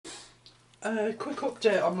Quick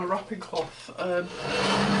update on my wrapping cloth. I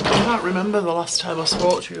can't remember the last time I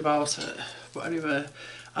spoke to you about it, but anyway,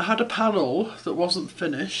 I had a panel that wasn't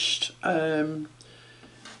finished, and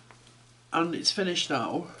it's finished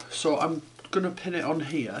now, so I'm going to pin it on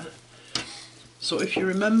here. So if you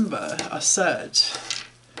remember, I said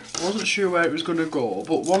I wasn't sure where it was going to go,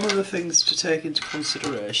 but one of the things to take into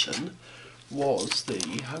consideration was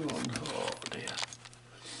hang on, oh dear,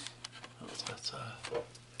 that's better,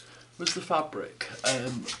 was the fabric.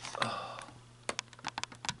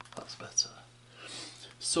 That's better.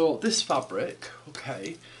 So this fabric,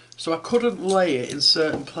 okay, so I couldn't lay it in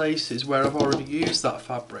certain places where I've already used that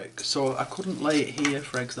fabric. So I couldn't lay it here,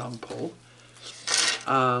 for example,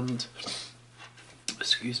 and,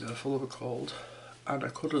 excuse me, I'm full of a cold, and I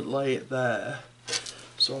couldn't lay it there.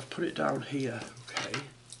 So I've put it down here, okay,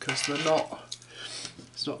 because it's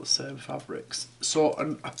not the same fabrics. So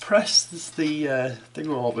and I pressed the thing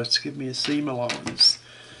over to give me a seam allowance.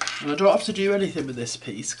 And I don't have to do anything with this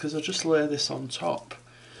piece because I just lay this on top.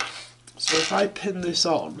 So if I pin this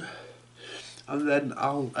on, and then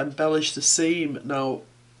I'll embellish the seam. Now,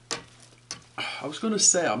 I was going to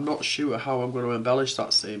say I'm not sure how I'm going to embellish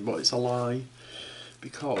that seam, but it's a lie.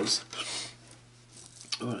 Because,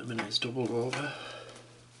 wait a minute, it's doubled over.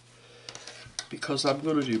 Because I'm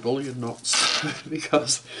going to do bullion knots.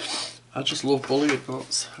 Because I just love bullion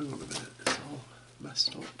knots. Hang on a minute, it's all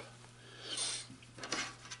messed up.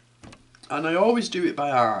 And I always do it by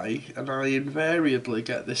eye, and I invariably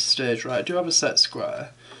get this stage right. I do have a set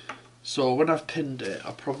square, so when I've pinned it,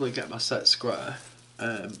 I'll probably get my set square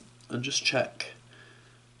and just check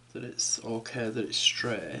that it's okay, that it's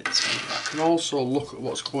straight. I can also look at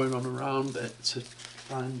what's going on around it to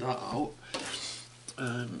find that out.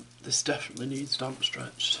 This definitely needs damp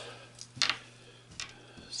stretched.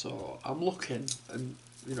 So I'm looking, and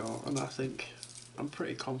and I think I'm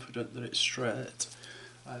pretty confident that it's straight.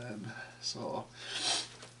 So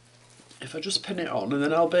if I just pin it on and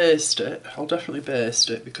then I'll baste it, I'll definitely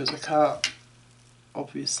baste it because I can't,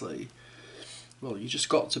 obviously, well, you just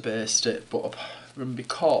got to baste it, but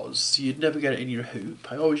because you'd never get it in your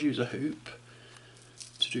hoop, I always use a hoop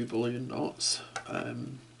to do bullion knots.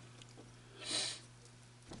 And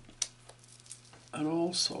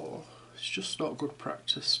also, it's just not good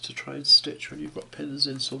practice to try and stitch when you've got pins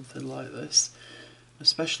in something like this.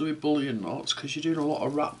 Especially with bullion knots, because you're doing a lot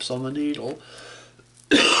of wraps on the needle.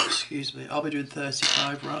 Excuse me, I'll be doing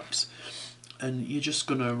 35 wraps, and you're just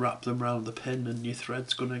going to wrap them around the pin and your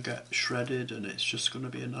thread's going to get shredded and it's just going to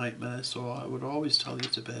be a nightmare. So I would always tell you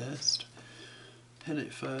to baste. Pin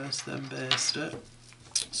it first, then baste it.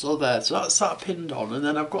 So there, so that's that pinned on, and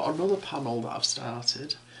then I've got another panel that I've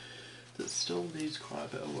started that still needs quite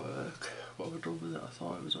a bit of work. What have I done with it? I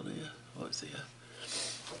thought it was on here. Oh, it's here.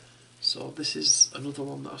 So this is another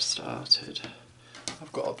one that I've started.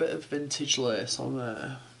 I've got a bit of vintage lace on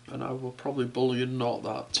there, and I will probably bullion knot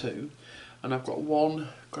that too. And I've got one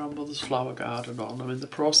Grandmother's Flower Garden on. I'm in the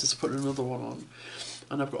process of putting another one on,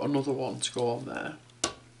 and I've got another one to go on there.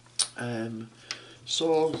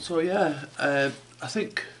 So yeah, I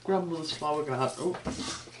think Grandmother's Flower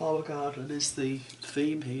Garden is the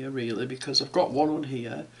theme here really, because I've got one on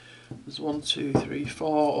here. There's 1, 2, 3, 4,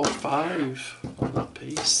 or 5 on that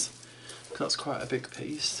piece. That's quite a big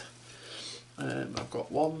piece. I've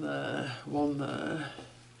got one there, one there,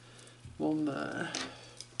 one there.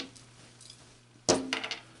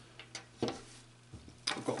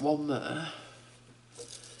 I've got one there,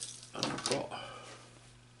 and I've got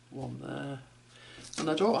one there. And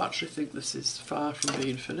I don't actually think this is far from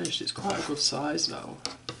being finished. It's quite a good size now.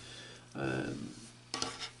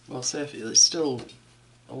 Well, safely, it's still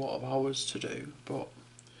a lot of hours to do, but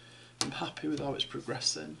I'm happy with how it's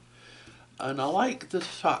progressing. And I like the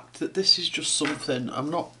fact that this is just something, I'm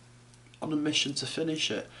not on a mission to finish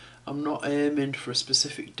it. I'm not aiming for a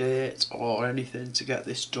specific date or anything to get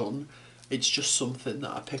this done. It's just something that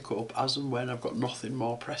I pick up as and when I've got nothing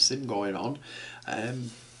more pressing going on. I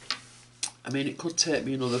mean, it could take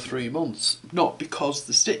me another 3 months, not because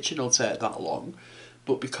the stitching will take that long,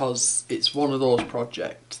 but because it's one of those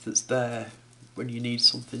projects that's there when you need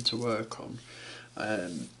something to work on.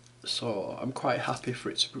 So I'm quite happy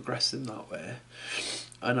for it to progress in that way,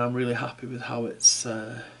 and I'm really happy with how it's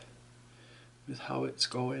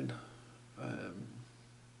going.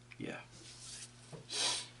 Yeah.